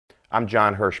I'm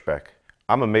John Hirschbeck.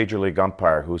 I'm a Major League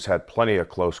umpire who's had plenty of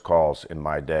close calls in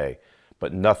my day,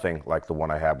 but nothing like the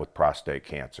one I had with prostate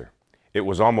cancer. It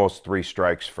was almost 3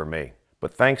 strikes for me.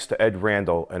 But thanks to Ed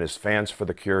Randall and his Fans for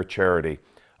the Cure charity,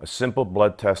 a simple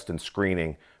blood test and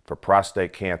screening for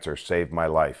prostate cancer saved my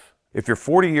life. If you're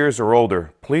 40 years or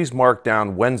older, please mark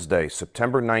down Wednesday,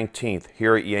 September 19th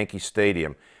here at Yankee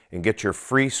Stadium and get your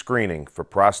free screening for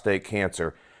prostate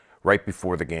cancer right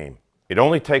before the game. It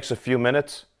only takes a few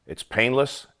minutes, it's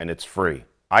painless, and it's free.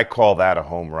 I call that a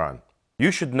home run.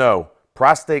 You should know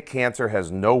prostate cancer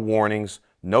has no warnings,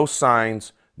 no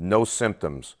signs, no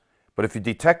symptoms. But if you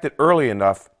detect it early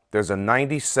enough, there's a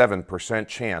 97%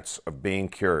 chance of being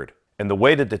cured. And the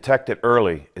way to detect it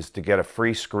early is to get a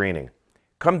free screening.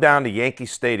 Come down to Yankee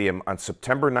Stadium on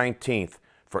September 19th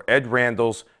for Ed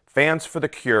Randall's Fans for the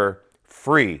Cure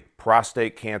free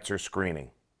prostate cancer screening.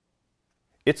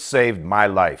 It saved my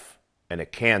life, and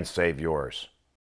it can save yours.